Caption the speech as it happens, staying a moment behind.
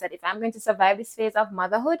that if I'm going to survive this phase of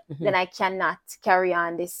motherhood, then I cannot carry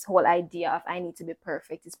on this whole idea of I need to be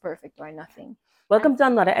perfect. It's perfect or nothing. Welcome to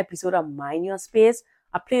another episode of Mind Your Space,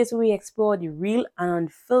 a place where we explore the real and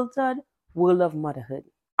unfiltered world of motherhood.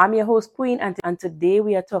 I'm your host, Queen, and today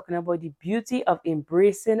we are talking about the beauty of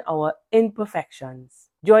embracing our imperfections.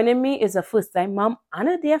 Joining me is a first-time mom and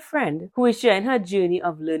a dear friend who is sharing her journey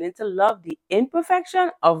of learning to love the imperfection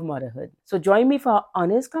of motherhood. So join me for an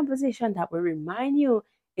honest conversation that will remind you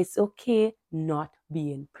it's okay not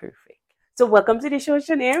being perfect. So welcome to the show,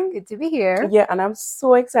 Shanae. Good to be here. Yeah, and I'm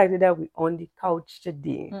so excited that we're on the couch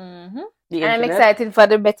today. And I'm excited for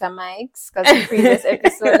the better mics because the previous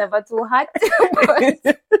episode never too hot.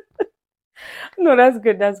 No, that's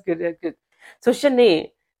good. That's good. So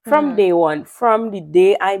Shanae, from day one, from the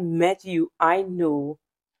day I met you, I know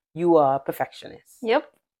you are a perfectionist. Yep.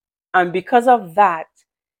 And because of that,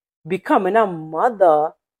 becoming a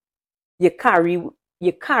mother, you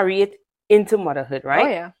carry it into motherhood,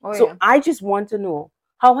 right? Oh, yeah. So I just want to know,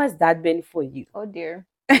 how has that been for you? Oh, dear.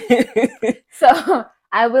 So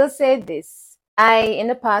I will say this. In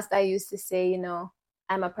the past, I used to say,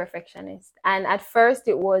 I'm a perfectionist. And at first,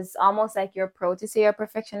 it was almost like you're proud to say you're a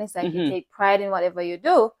perfectionist, like you take pride in whatever you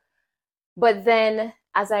do. But then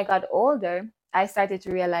as I got older, I started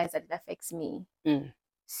to realize that it affects me.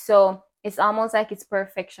 So it's almost like it's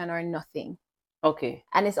perfection or nothing. Okay.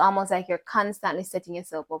 And it's almost like you're constantly setting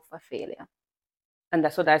yourself up for failure. And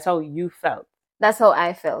that's how you felt. That's how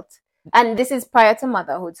I felt. And this is prior to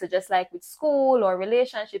motherhood. So just like with school or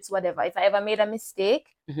relationships, whatever, if I ever made a mistake,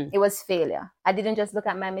 it was failure. I didn't just look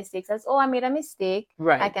at my mistakes as, I made a mistake.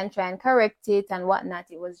 Right. I can try and correct it and whatnot.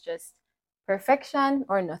 It was just perfection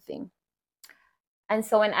or nothing. And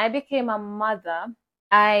so when I became a mother,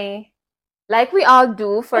 like we all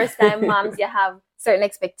do, first time moms, you have certain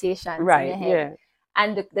expectations in your head. Yeah.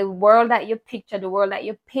 And the world that you picture, the world that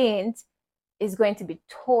you paint is going to be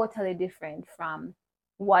totally different from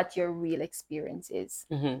what your real experience is.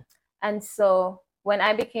 And so when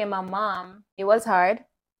I became a mom, it was hard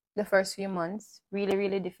the first few months, really,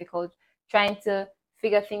 really difficult, trying to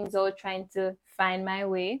figure things out, trying to find my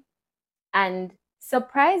way. And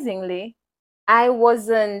surprisingly, I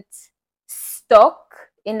wasn't stuck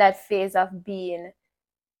in that phase of being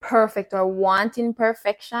perfect or wanting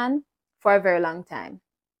perfection for a very long time.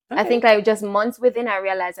 Okay. I think like just months within, I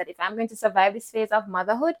realized that if I'm going to survive this phase of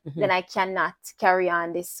motherhood, then I cannot carry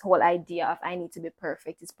on this whole idea of I need to be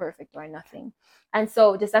perfect. It's perfect or nothing. And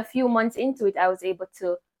so just a few months into it, I was able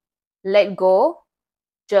to let go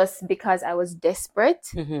just because I was desperate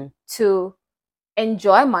to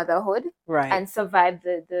enjoy motherhood and survive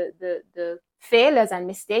the failures and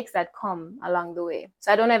mistakes that come along the way.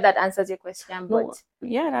 So I don't know if that answers your question, but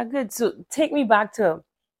yeah, that's good. So take me back to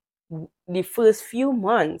the first few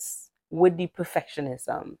months with the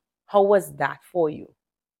perfectionism. How was that for you?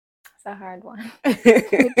 It's a hard one.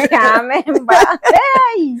 You can't remember.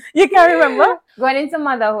 Hey! You can't remember? Going into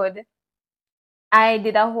motherhood, I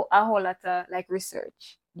did a whole lot of like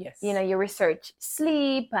research. Yes. You research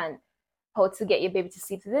sleep and how to get your baby to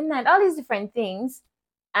sleep through the night, all these different things.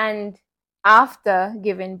 And after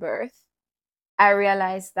giving birth, I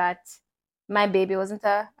realized that my baby wasn't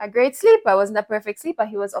a great sleeper, wasn't a perfect sleeper.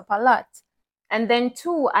 He was up a lot. And then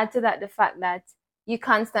too, add to that the fact that you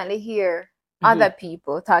constantly hear other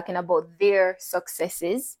people talking about their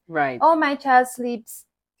successes. Right. Oh, my child sleeps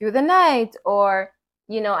through the night. Or,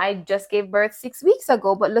 I just gave birth 6 weeks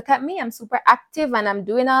ago, but look at me. I'm super active and I'm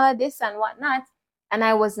doing all of this and whatnot. And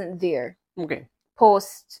I wasn't there. Okay.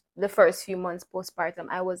 Post the first few months postpartum,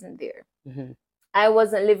 I wasn't there. I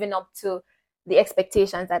wasn't living up to the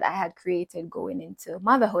expectations that I had created going into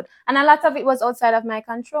motherhood. And a lot of it was outside of my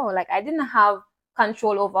control. Like I didn't have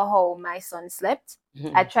control over how my son slept.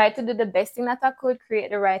 I tried to do the best thing that I could,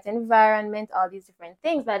 create the right environment, all these different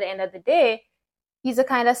things. But at the end of the day, he's the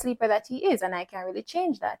kind of sleeper that he is, and I can't really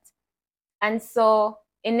change that. And so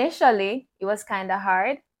initially, it was kind of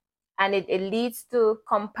hard. And it leads to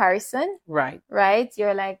comparison. Right.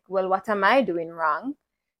 You're like, well, what am I doing wrong?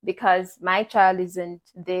 Because my child isn't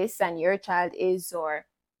this and your child is, or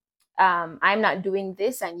I'm not doing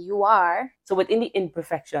this and you are. So within the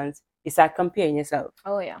imperfections, you start comparing yourself.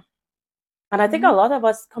 Oh, yeah. And I think a lot of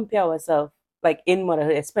us compare ourselves, like in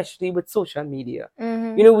motherhood, especially with social media.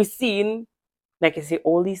 We've seen, like I say,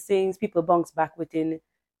 all these things, people bounce back within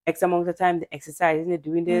X amount of time, they're exercising, they're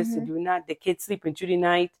doing this, they're doing that, the kids sleeping through the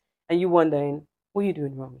night, and you wondering, what are you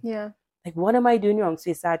doing wrong? Yeah. Like, what am I doing wrong? So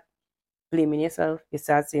you start blaming yourself. You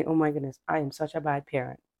start saying, oh my goodness, I am such a bad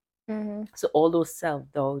parent. So all those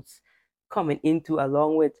self-doubts coming into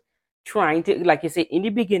along with trying to, like you say, in the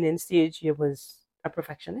beginning stage, you was a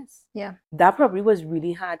perfectionist. Yeah. That probably was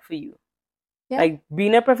really hard for you. Yeah. Like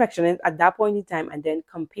being a perfectionist at that point in time and then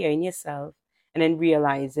comparing yourself and then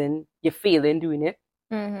realizing you're failing doing it.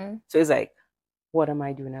 Mm-hmm. So it's like, what am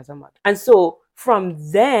I doing as a mother? And so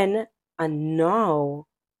from then and now,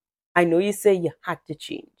 I know you say you had to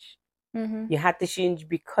change. Mm-hmm. You had to change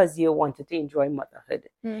because you wanted to enjoy motherhood.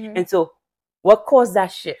 Mm-hmm. And so what caused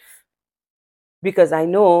that shift? Because I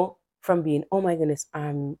know from being, oh my goodness,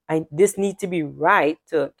 this needs to be right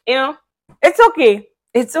to, it's okay.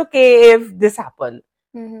 It's okay if this happened.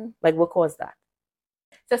 Mm-hmm. Like what caused that?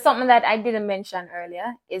 So something that I didn't mention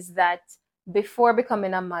earlier is that before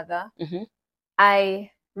becoming a mother, Mm-hmm.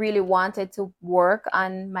 I really wanted to work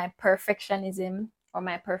on my perfectionism or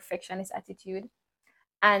my perfectionist attitude.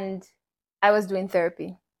 And I was doing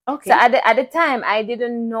therapy. Okay. So at the time, I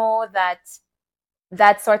didn't know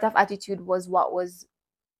that sort of attitude was what was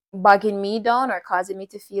bugging me down or causing me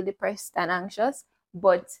to feel depressed and anxious.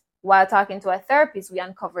 But while talking to a therapist, we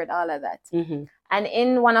uncovered all of that. Mm-hmm. And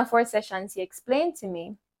in one of our sessions, he explained to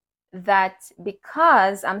me that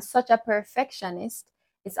because I'm such a perfectionist,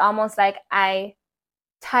 it's almost like I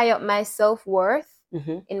tie up my self-worth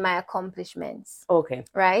Mm-hmm. in my accomplishments. Okay.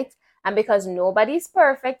 Right? And because nobody's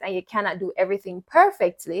perfect and you cannot do everything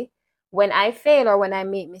perfectly, when I fail or when I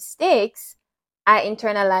make mistakes, I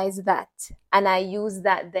internalize that. And I use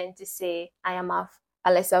that then to say I am of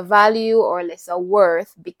a lesser value or lesser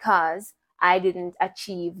worth because I didn't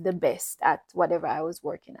achieve the best at whatever I was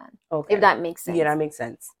working on. Okay. If that makes sense. Yeah, that makes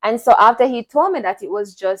sense. And so after he told me that, it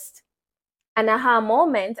was just an aha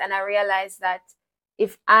moment. And I realized that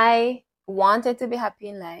if I wanted to be happy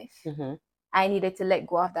in life, Mm-hmm. I needed to let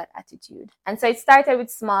go of that attitude. And so it started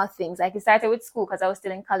with small things. Like it started with school because I was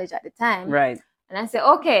still in college at the time. Right. And I said,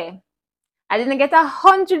 okay, I didn't get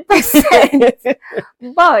 100%,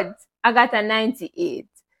 but I got a 98.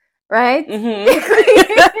 Right?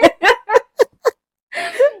 Mm-hmm.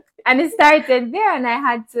 And it started there, and I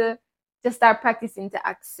had to just start practicing to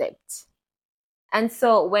accept. And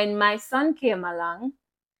so when my son came along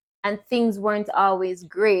and things weren't always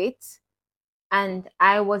great, and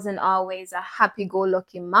I wasn't always a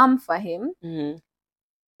happy-go-lucky mom for him, Mm-hmm.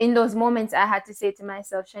 in those moments, I had to say to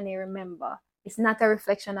myself, Shani, remember, it's not a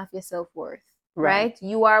reflection of your self-worth, right?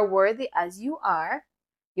 You are worthy as you are.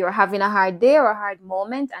 You're having a hard day or a hard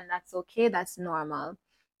moment, and that's okay. That's normal.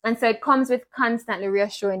 And so it comes with constantly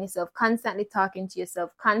reassuring yourself, constantly talking to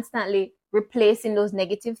yourself, constantly replacing those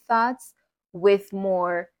negative thoughts with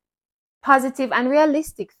more positive and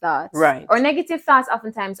realistic thoughts. Right. Or negative thoughts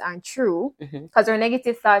oftentimes aren't true Mm-hmm. because our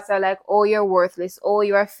negative thoughts are like, oh, you're worthless. Oh,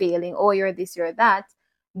 you're failing. Oh, you're this, you're that.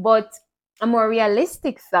 But a more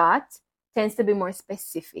realistic thought tends to be more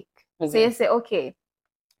specific. Okay. So you say, okay,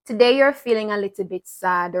 today you're feeling a little bit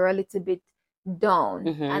sad or a little bit down.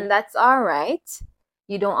 Mm-hmm. And that's all right.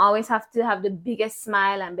 You don't always have to have the biggest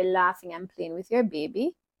smile and be laughing and playing with your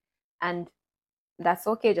baby. And that's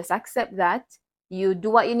okay. Just accept that. You do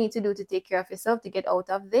what you need to do to take care of yourself to get out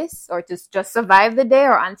of this or to just survive the day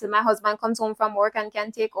or until my husband comes home from work and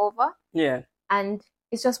can take over. Yeah. And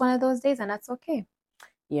it's just one of those days, and that's okay.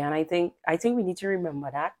 Yeah, and I think we need to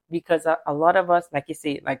remember that because a lot of us, like you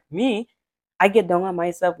say, like me, I get down on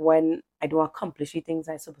myself when I don't accomplish the things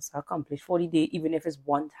I'm supposed to accomplish for the day, even if it's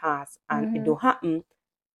one task and it don't happen.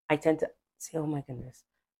 I tend to say, oh my goodness,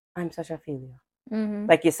 I'm such a failure. Mm-hmm.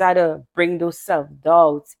 Like you start to bring those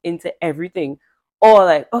self-doubts into everything. Or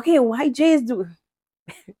like, okay, why Jay is doing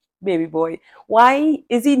baby boy, why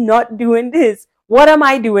is he not doing this? What am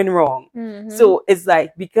I doing wrong? Mm-hmm. So it's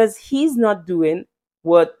like because he's not doing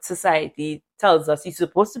what society tells us he's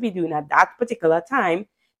supposed to be doing at that particular time,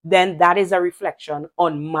 then that is a reflection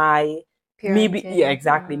on my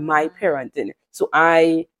Parenting. my parenting. So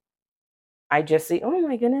I just say, oh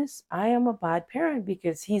my goodness, I am a bad parent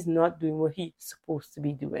because he's not doing what he's supposed to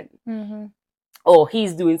be doing. Mm-hmm. Or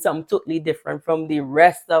he's doing something totally different from the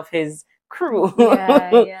rest of his crew.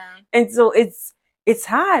 Yeah. And so it's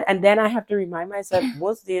hard. And then I have to remind myself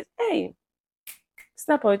most days, hey,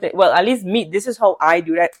 snap out of it. Well, at least me, this is how I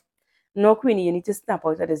do that. No, Queenie, you need to snap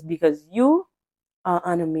out of this because you are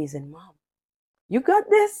an amazing mom. You got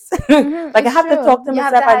this. Mm-hmm. Like I have to talk to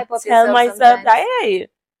myself and tell myself that, hey,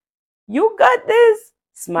 you got this.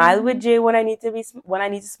 Smile with Jay when I need to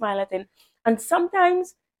smile at him. And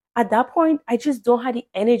sometimes at that point, I just don't have the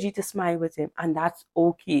energy to smile with him. And that's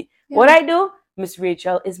okay. Yeah. What I do, Miss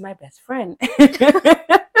Rachel is my best friend.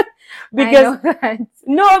 Because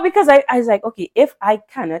I was like, okay, if I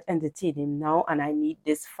cannot entertain him now and I need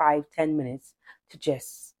this 5-10 minutes to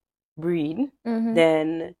just breathe,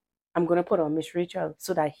 then I'm gonna put on Miss Rachel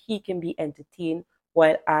so that he can be entertained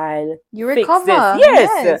while I'll recover. This.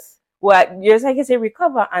 Yes. Well, just like I say,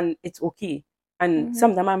 recover and it's okay. And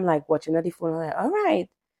sometimes I'm like watching at the phone, I'm like, all right,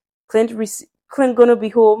 Clint gonna be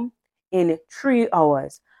home in 3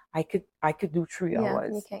 hours. I could do 3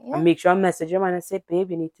 hours. You can, And make sure I message him and I say,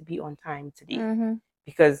 babe, you need to be on time today.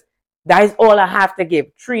 Because that is all I have to give.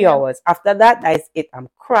 3 hours. After that, that is it. I'm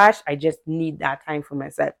crashed. I just need that time for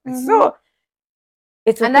myself. So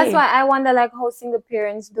it's okay. And that's why I wonder like how single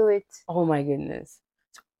parents do it. Oh my goodness.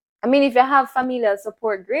 I mean, if you have familial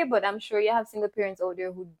support, great, but I'm sure you have single parents out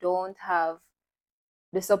there who don't have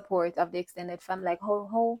the support of the extended family. Like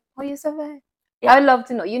how you survive? Yeah. I'd love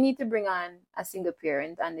to know. You need to bring on a single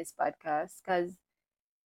parent on this podcast because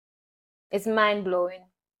it's mind-blowing.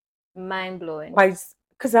 Mind-blowing.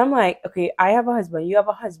 Because I'm like, okay, I have a husband, you have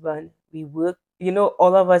a husband, we work,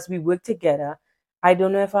 all of us, we work together. I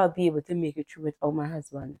don't know if I'll be able to make it through without my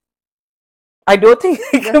husband. I don't think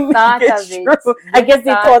I can make it through. I guess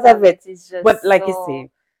the thought of it. But like you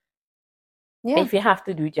say, if you have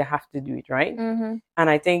to do it, you have to do it, right? And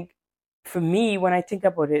I think for me, when I think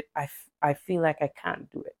about it, I feel like I can't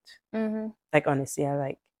do it. Like honestly, I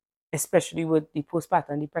like, especially with the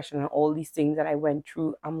postpartum depression and all these things that I went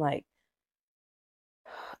through, I'm like,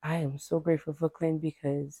 I am so grateful for Clint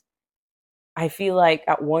because I feel like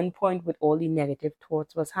at one point with all the negative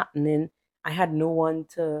thoughts was happening, I had no one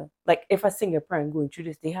to, like if a single parent going through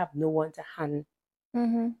this, they have no one to hand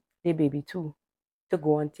their baby to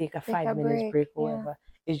go and take a 5 minutes break or whatever.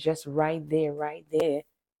 It's just right there,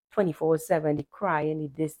 24/7, the crying, the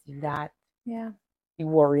this, the that. Yeah. The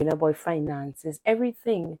worrying about finances,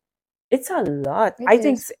 everything. It's a lot. I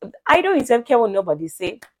think I don't even care what nobody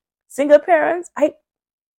say. Single parents,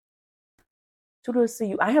 kudos to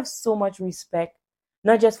you. I have so much respect,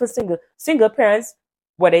 not just for single parents,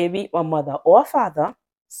 whether it be a mother or a father.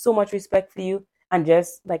 So much respect for you, and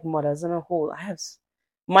just like mothers on a whole, I have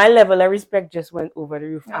my level of respect just went over the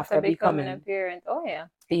roof after becoming a parent. Oh yeah,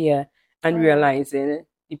 yeah, and realizing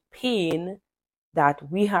the pain that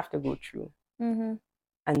we have to go through, and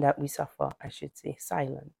that we suffer, I should say,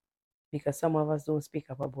 silent, because some of us don't speak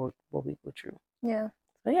up about what we go through. Yeah.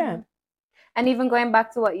 So yeah. And even going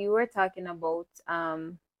back to what you were talking about,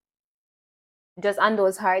 just on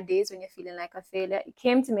those hard days when you're feeling like a failure, it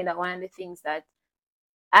came to me that one of the things that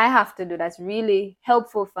I have to do that's really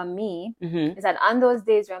helpful for me is that on those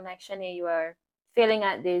days where I'm like, Shanae, you are failing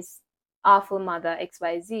at this awful mother,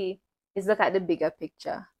 XYZ, is look at the bigger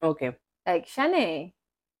picture. Okay. Like, Shanae,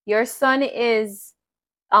 your son is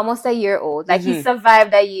almost a year old. Like, he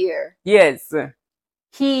survived a year. Yes.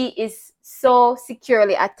 He is so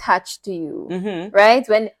securely attached to you, right?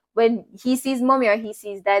 When he sees mommy or he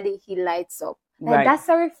sees daddy, he lights up. Like, that's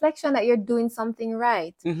a reflection that you're doing something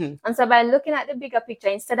right. And so by looking at the bigger picture,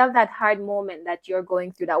 instead of that hard moment that you're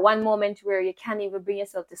going through, that one moment where you can't even bring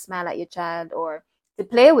yourself to smile at your child or to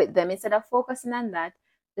play with them, instead of focusing on that,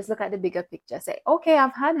 just look at the bigger picture. Say, okay,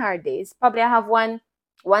 I've had hard days. Probably I have one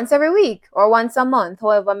once every week or once a month,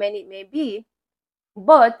 however many it may be.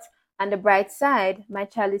 But on the bright side, my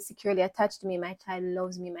child is securely attached to me. My child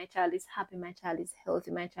loves me. My child is happy. My child is healthy.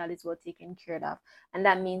 My child is well taken care of. And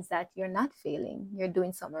that means that you're not failing. You're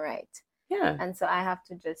doing something right. Yeah. And so I have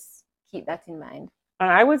to just keep that in mind. And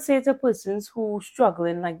I would say to persons who are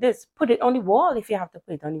struggling like this, put it on the wall if you have to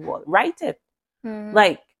put it on the wall. Write it.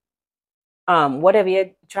 Like, whatever your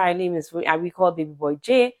child name is, we call baby boy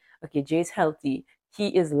Jay. Okay, Jay's healthy. He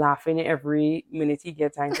is laughing every minute he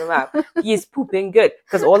gets time to laugh. He is pooping good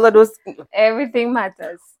because all of those, everything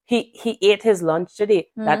matters. He ate his lunch today.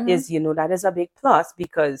 That is, that is a big plus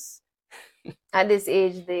because at this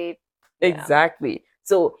age they exactly.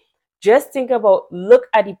 So just look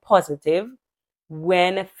at the positive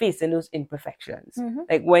when facing those imperfections,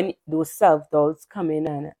 like when those self-doubts come in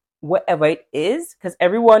and whatever it is, because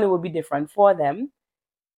everyone will be different for them.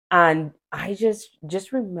 And I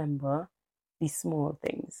just remember these small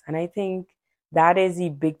things. And I think that is the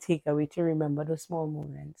big takeaway, to remember those small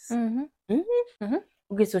moments.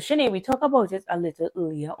 Okay, so Shanae, we talked about it a little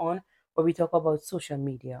earlier on, where we talk about social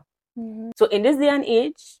media. So in this day and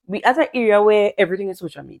age, we at an era where everything is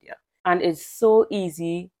social media. And it's so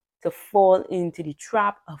easy to fall into the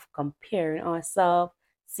trap of comparing ourselves,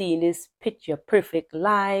 seeing this picture perfect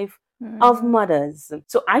life of mothers.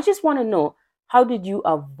 So I just want to know, how did you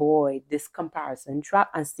avoid this comparison trap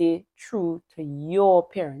and stay true to your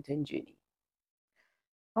parenting journey?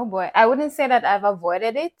 Oh boy, I wouldn't say that I've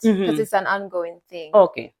avoided it because it's an ongoing thing.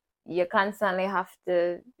 Okay. You constantly have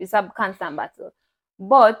to, it's a constant battle.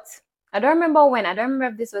 But I don't remember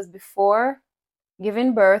if this was before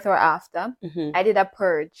giving birth or after. I did a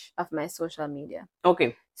purge of my social media.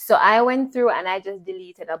 Okay. So I went through and I just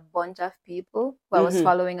deleted a bunch of people who I was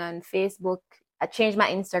following on Facebook, I changed my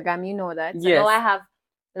Instagram, you know that. So Yes. now I have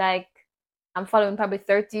like, I'm following probably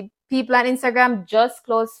 30 people on Instagram, just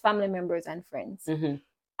close family members and friends.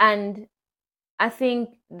 And I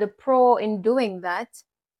think the pro in doing that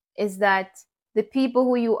is that the people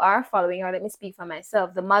who you are following, or let me speak for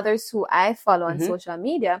myself, the mothers who I follow on social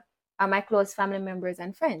media are my close family members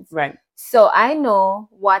and friends. Right. So I know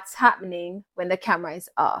what's happening when the camera is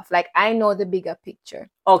off. Like, I know the bigger picture.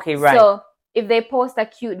 Okay, right. So if they post a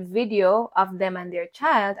cute video of them and their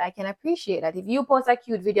child, I can appreciate that. If you post a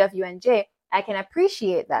cute video of you and Jay, I can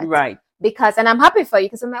appreciate that. Right. Because, and I'm happy for you,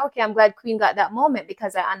 because I'm like, okay, I'm glad Queen got that moment,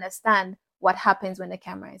 because I understand what happens when the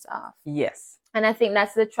camera is off. Yes. And I think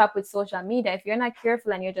that's the trap with social media. If you're not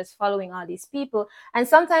careful and you're just following all these people, and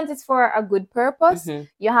sometimes it's for a good purpose.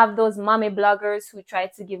 You have those mommy bloggers who try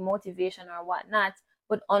to give motivation or whatnot,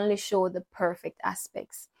 but only show the perfect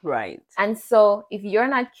aspects. Right. And so if you're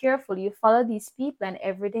not careful, you follow these people, and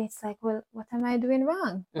every day it's like, well, what am I doing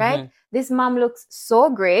wrong? Right? This mom looks so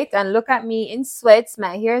great, and look at me in sweats,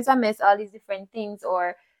 my hair is a mess, all these different things,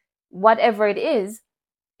 or whatever it is.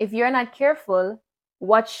 If you're not careful,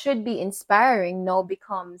 what should be inspiring now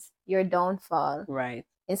becomes your downfall. Right.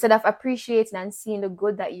 Instead of appreciating and seeing the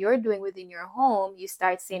good that you're doing within your home, you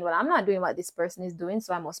start saying, well, I'm not doing what this person is doing,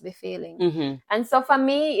 so I must be failing. And so for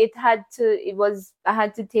me, I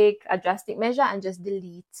had to take a drastic measure and just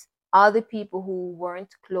delete all the people who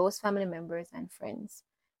weren't close family members and friends.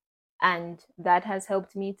 And that has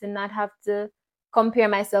helped me to not have to compare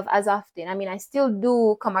myself as often. I mean, I still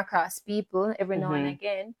do come across people every now and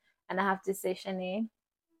again, and I have to say, Shanae,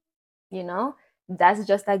 you know, that's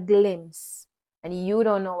just a glimpse, and you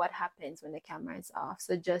don't know what happens when the camera is off.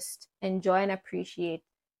 So just enjoy and appreciate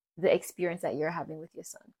the experience that you're having with your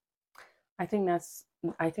son. I think that's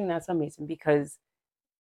amazing, because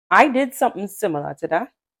I did something similar to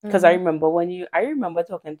that. Because I remember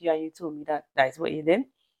talking to you and you told me that that's what you did.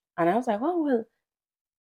 And I was like, oh, well,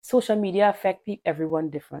 social media affect everyone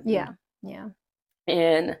differently. Yeah.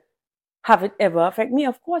 And have it ever affect me?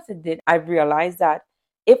 Of course it did. I realized that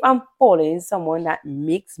if I'm following someone that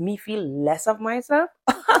makes me feel less of myself,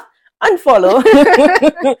 unfollow.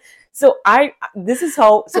 So I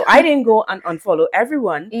didn't go and unfollow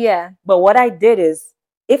everyone. Yeah. But what I did is,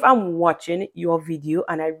 if I'm watching your video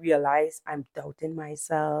and I realize I'm doubting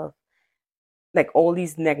myself, like all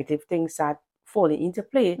these negative things start falling into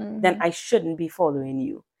play, then I shouldn't be following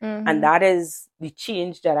you. And that is the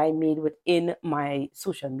change that I made within my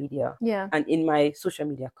social media and in my social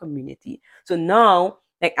media community. So now,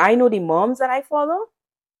 like, I know the moms that I follow,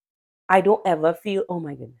 I don't ever feel, oh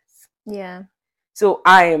my goodness. Yeah. So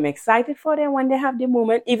I am excited for them when they have the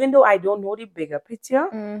moment, even though I don't know the bigger picture,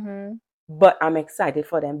 but I'm excited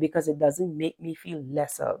for them because it doesn't make me feel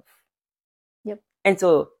less of. Yep. And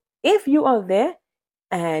so if you are there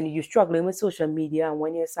and you're struggling with social media, and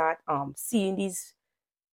when you start seeing these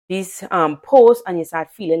posts and you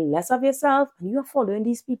start feeling less of yourself and you're following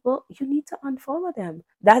these people, you need to unfollow them.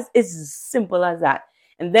 That's as simple as that.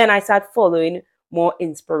 And then I start following more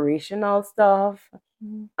inspirational stuff.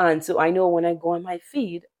 And so I know when I go on my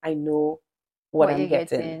feed, I know what I'm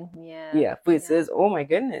getting. Yeah. Versus, oh my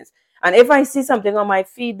goodness. And if I see something on my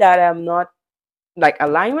feed that I'm not like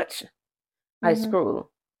aligned with, I scroll.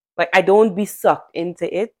 Like, I don't be sucked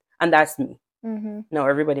into it. And that's me. No,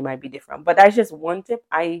 everybody might be different. But that's just one tip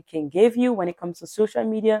I can give you when it comes to social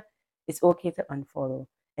media. It's okay to unfollow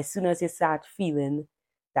as soon as you start feeling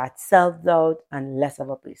that self-doubt and less of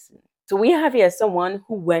a person. So we have here someone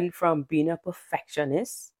who went from being a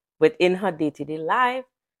perfectionist within her day-to-day life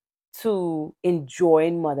to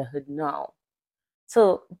enjoying motherhood now.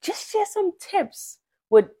 So just share some tips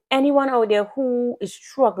with anyone out there who is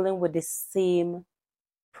struggling with the same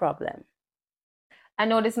problem. I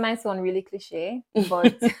know this might sound really cliche,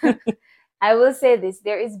 but I will say this: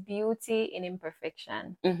 there is beauty in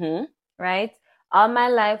imperfection, right? All my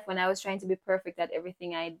life, when I was trying to be perfect at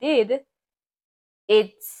everything I did,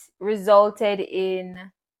 it resulted in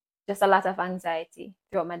just a lot of anxiety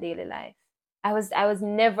throughout my daily life. I was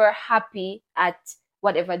never happy at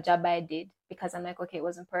whatever job I did, because I'm like, okay, it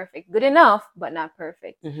wasn't perfect. Good enough, but not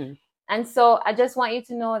perfect. And so I just want you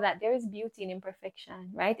to know that there is beauty in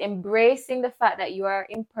imperfection, right? Embracing the fact that you are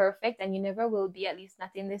imperfect and you never will be, at least not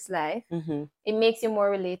in this life. It makes you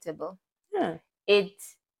more relatable. Yeah. It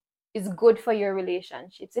is good for your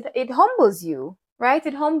relationships. It humbles you, right?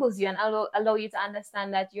 It humbles you and allow you to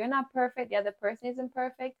understand that you're not perfect, the other person isn't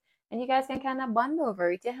perfect, and you guys can kind of bond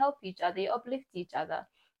over it. You help each other, you uplift each other.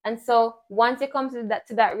 And so once it comes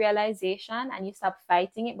to that realization and you stop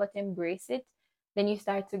fighting it but embrace it, then you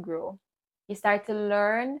start to grow. You start to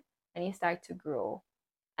learn and you start to grow.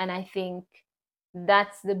 And I think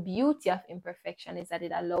that's the beauty of imperfection, is that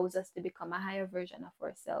it allows us to become a higher version of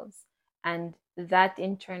ourselves. And that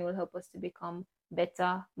in turn will help us to become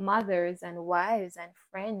better mothers and wives and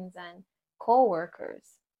friends and co-workers.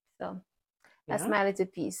 So that's my little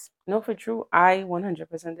piece. No, for true. I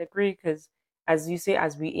 100% agree because, as you say,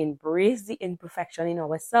 as we embrace the imperfection in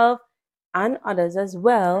ourselves and others as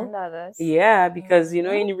well. And others. Yeah, because, you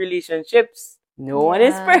know, in relationships, no one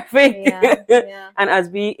is Yeah, perfect. yeah. And as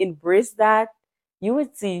we embrace that, you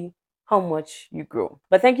would see how much you grow.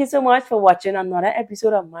 But thank you so much for watching another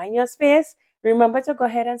episode of Mind Your Space. Remember to go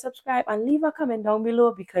ahead and subscribe and leave a comment down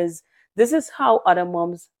below because this is how other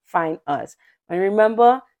moms find us. And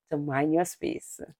remember to mind your space.